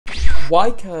Why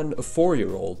can a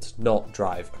 4-year-old not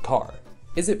drive a car?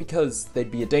 Is it because they'd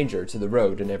be a danger to the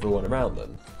road and everyone around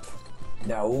them?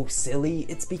 No, silly,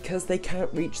 it's because they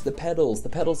can't reach the pedals. The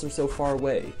pedals are so far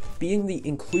away. Being the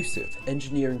inclusive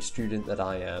engineering student that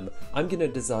I am, I'm gonna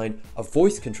design a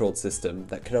voice-controlled system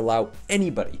that could allow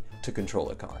anybody to control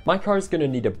a car. My car's gonna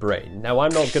need a brain. Now,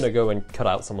 I'm not gonna go and cut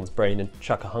out someone's brain and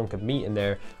chuck a hunk of meat in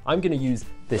there. I'm gonna use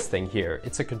this thing here.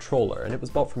 It's a controller, and it was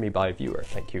bought for me by a viewer.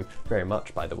 Thank you very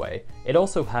much, by the way. It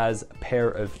also has a pair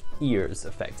of ears,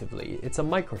 effectively. It's a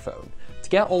microphone. To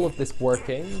get all of this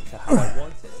working to how I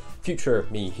want it, future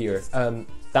me here,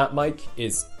 that mic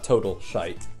is total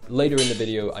shite. Later in the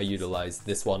video, I utilize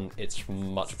this one. It's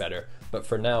much better. But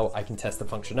for now, I can test the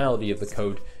functionality of the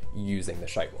code using the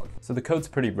shite one. So the code's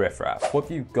pretty riffraff. What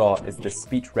you've got is this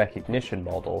speech recognition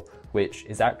model, which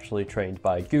is actually trained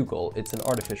by Google. It's an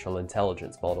artificial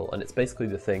intelligence model, and it's basically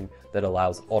the thing that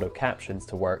allows auto captions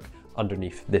to work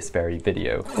underneath this very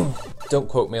video. Don't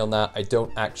quote me on that. I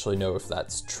don't actually know if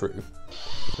that's true.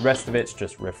 The rest of it's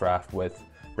just riffraff with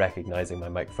recognizing my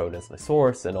microphone as the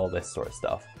source and all this sort of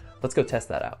stuff. Let's go test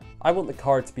that out. I want the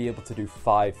car to be able to do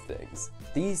 5 things.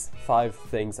 These 5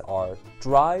 things are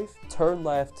drive, turn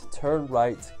left, turn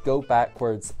right, go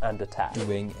backwards, and attack.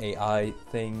 Doing AI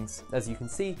things. As you can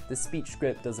see, the speech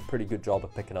script does a pretty good job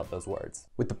of picking up those words.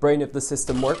 With the brain of the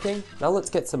system working, now let's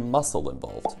get some muscle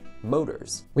involved.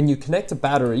 Motors. When you connect a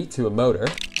battery to a motor,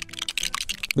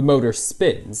 the motor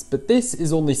spins, but this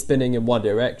is only spinning in one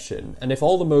direction, and if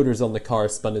all the motors on the car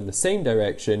spun in the same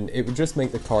direction, it would just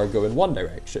make the car go in one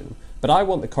direction. But I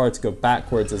want the car to go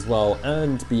backwards as well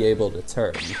and be able to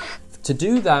turn. To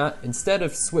do that, instead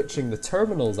of switching the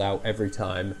terminals out every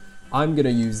time, I'm gonna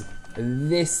use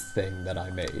this thing that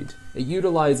I made. It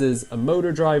utilizes a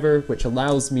motor driver, which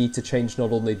allows me to change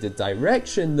not only the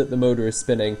direction that the motor is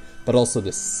spinning, but also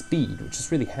the speed, which is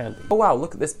really handy. Oh wow,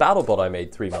 look at this BattleBot I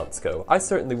made 3 months ago. I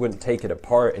certainly wouldn't take it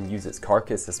apart and use its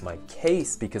carcass as my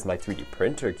case because my 3D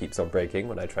printer keeps on breaking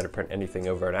when I try to print anything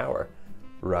over an hour,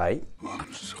 right?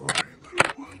 I'm sorry,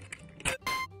 little one.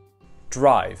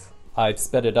 Drive. I've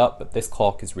sped it up, but this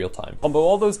clock is real time. Combo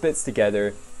all those bits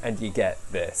together and you get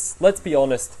this. Let's be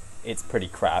honest, it's pretty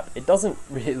crap. It doesn't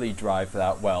really drive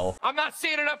that well. I'm not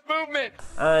seeing enough movement!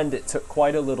 And it took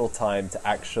quite a little time to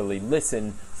actually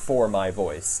listen for my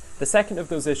voice. The second of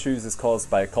those issues is caused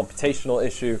by a computational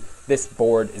issue. This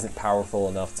board isn't powerful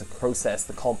enough to process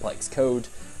the complex code,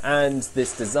 and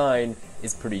this design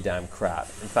is pretty damn crap.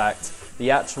 In fact,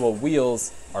 the actual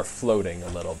wheels are floating a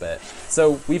little bit.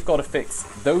 So we've got to fix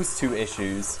those 2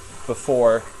 issues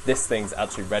before this thing's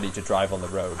actually ready to drive on the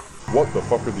road. What the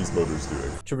fuck are these motors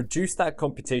doing? To reduce that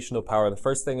computational power, the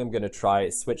first thing I'm going to try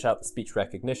is switch out the speech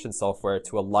recognition software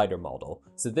to a lighter model.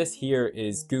 So this here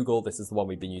is Google. This is the one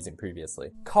we've been using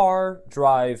previously. Car,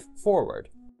 drive, forward.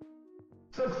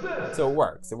 Success! So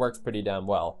it works pretty damn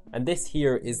well. And this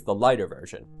here is the lighter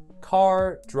version.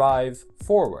 Car, drive,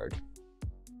 forward.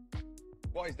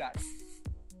 What is that?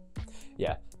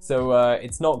 Yeah. So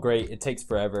it's not great, it takes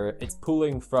forever. It's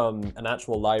pulling from an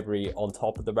actual library on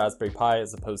top of the Raspberry Pi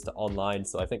as opposed to online,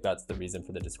 so I think that's the reason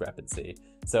for the discrepancy.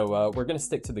 So we're gonna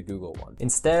stick to the Google one.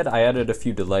 Instead, I added a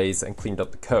few delays and cleaned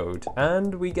up the code,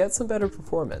 and we get some better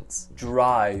performance.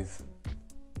 Drive.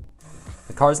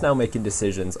 The car's now making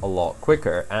decisions a lot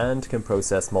quicker and can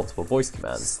process multiple voice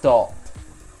commands. Stop.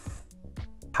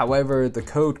 However, the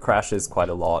code crashes quite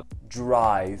a lot.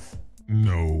 Drive.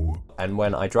 No. And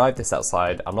when I drive this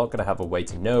outside, I'm not going to have a way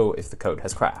to know if the code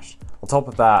has crashed. On top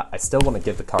of that, I still want to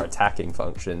give the car attacking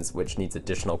functions, which needs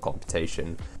additional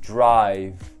computation.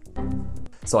 Drive.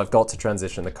 So I've got to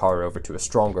transition the car over to a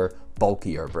stronger,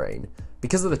 bulkier brain.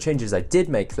 Because of the changes I did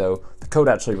make though, the code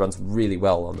actually runs really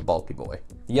well on the bulky boy.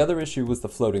 The other issue was the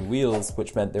floating wheels,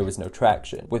 which meant there was no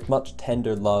traction. With much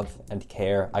tender love and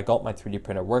care, I got my 3D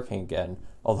printer working again,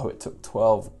 although it took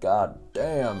 12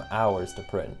 goddamn hours to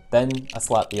print. Then I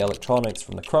slapped the electronics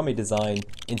from the crummy design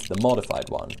into the modified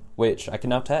one, which I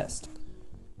can now test.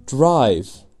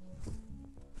 Drive.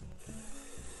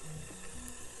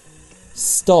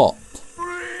 Stop.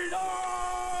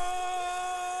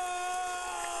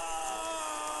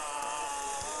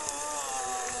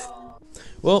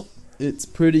 Well, it's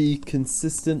pretty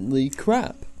consistently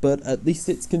crap, but at least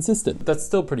it's consistent. That's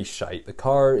still pretty shite. The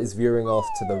car is veering off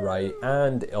to the right,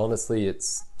 and honestly,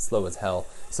 it's slow as hell.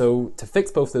 So to fix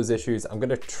both those issues, I'm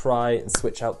gonna try and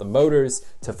switch out the motors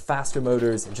to faster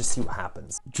motors and just see what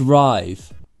happens.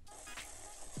 Drive.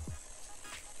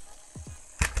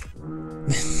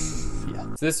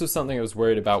 So this was something I was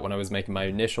worried about when I was making my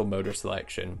initial motor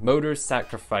selection. Motors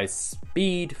sacrifice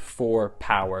speed for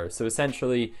power. So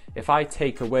essentially, if I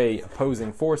take away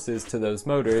opposing forces to those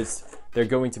motors, they're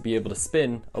going to be able to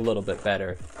spin a little bit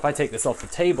better. If I take this off the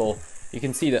table, you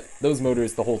can see that those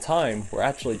motors the whole time were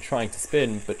actually trying to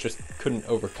spin, but just couldn't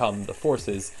overcome the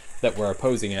forces that were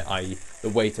opposing it, i.e. the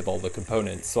weight of all the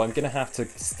components. So I'm gonna have to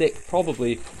stick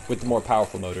probably with the more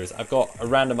powerful motors. I've got a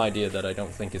random idea that I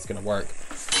don't think is gonna work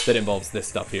that involves this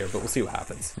stuff here, but we'll see what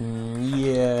happens.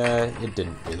 Yeah, it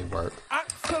didn't really work.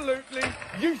 Absolutely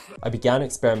useless. I began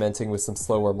experimenting with some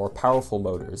slower, more powerful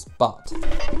motors, but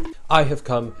I have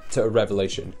come to a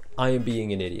revelation. I am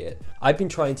being an idiot. I've been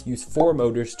trying to use 4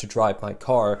 motors to drive my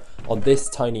car on this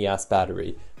tiny ass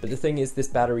battery, but the thing is this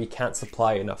battery can't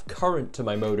supply enough current to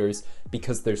my motors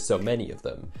because there's so many of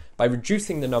them. By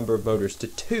reducing the number of motors to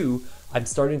 2, I'm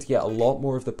starting to get a lot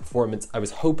more of the performance I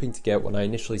was hoping to get when I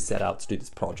initially set out to do this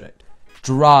project.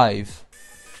 Drive.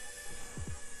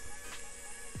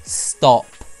 Stop.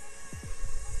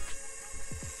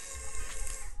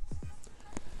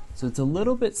 So it's a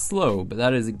little bit slow, but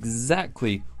that is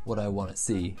exactly what I want to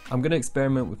see. I'm going to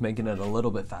experiment with making it a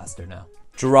little bit faster now.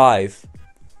 Drive.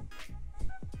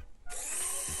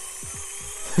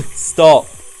 Stop.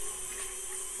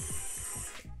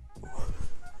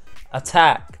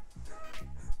 Attack.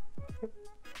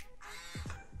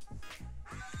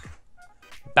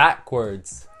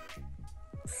 Backwards.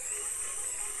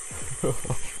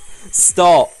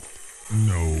 Stop.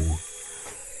 No.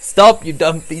 Stop, you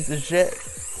dumb piece of shit.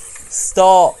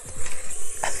 Stop.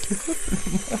 No,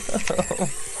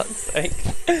 fuck's sake.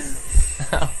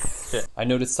 Ow, shit. I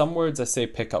noticed some words I say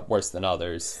pick up worse than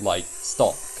others, like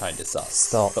stop kinda sucks.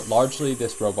 Stop. But largely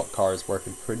this robot car is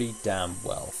working pretty damn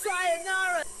well.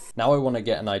 Sayonara. Now I want to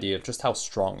get an idea of just how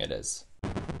strong it is.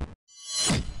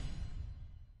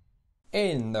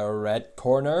 In the red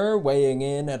corner, weighing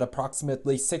in at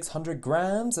approximately 600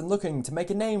 grams and looking to make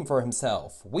a name for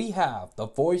himself, we have the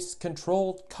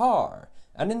voice-controlled car.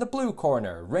 And in the blue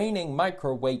corner, reigning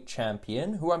microweight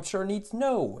champion, who I'm sure needs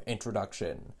no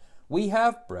introduction, we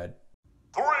have Bread.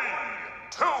 3,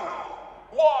 2,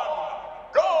 1,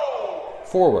 go!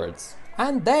 Forwards.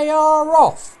 And they are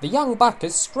off! The young buck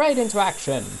is straight into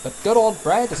action, but good old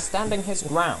Bread is standing his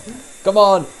ground. Come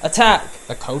on, attack!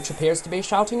 The coach appears to be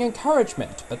shouting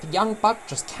encouragement, but the young buck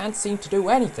just can't seem to do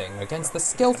anything against the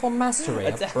skillful mastery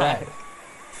of Bread.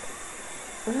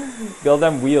 Got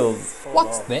them wheels.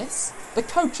 What's this? The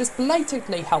coach is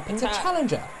blatantly helping the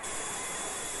challenger.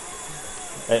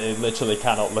 It literally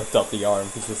cannot lift up the arm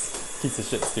because this piece of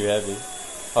shit's too heavy.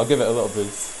 I'll give it a little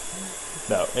boost.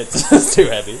 No, it's just too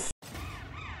heavy.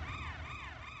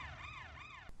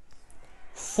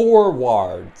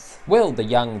 Forwards. Will the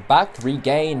young buck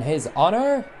regain his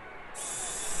honor?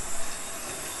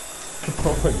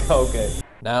 Okay.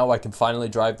 Now I can finally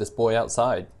drive this boy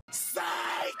outside.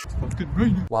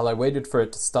 While I waited for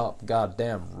it to stop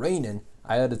goddamn raining,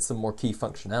 I added some more key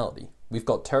functionality. We've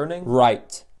got turning,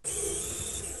 right,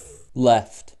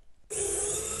 left,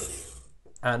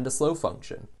 and a slow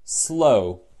function.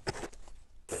 Slow.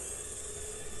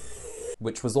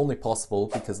 Which was only possible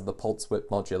because of the pulse width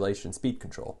modulation speed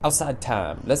control. Outside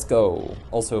time, let's go.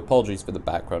 Also, apologies for the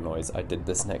background noise, I did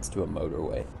this next to a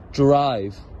motorway.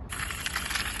 Drive.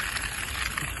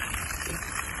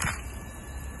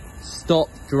 Stop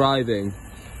driving.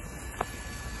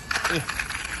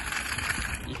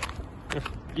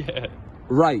 Yeah.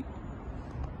 Right.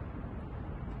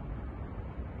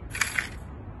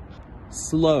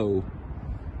 Slow.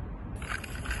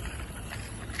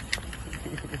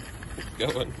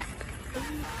 Going.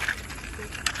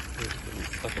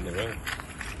 Stuck in the road.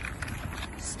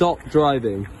 Stop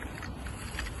driving.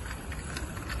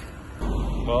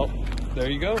 Well, there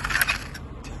you go.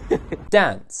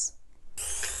 Dance.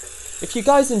 If you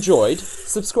guys enjoyed,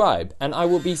 subscribe, and I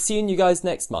will be seeing you guys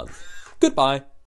next month. Goodbye.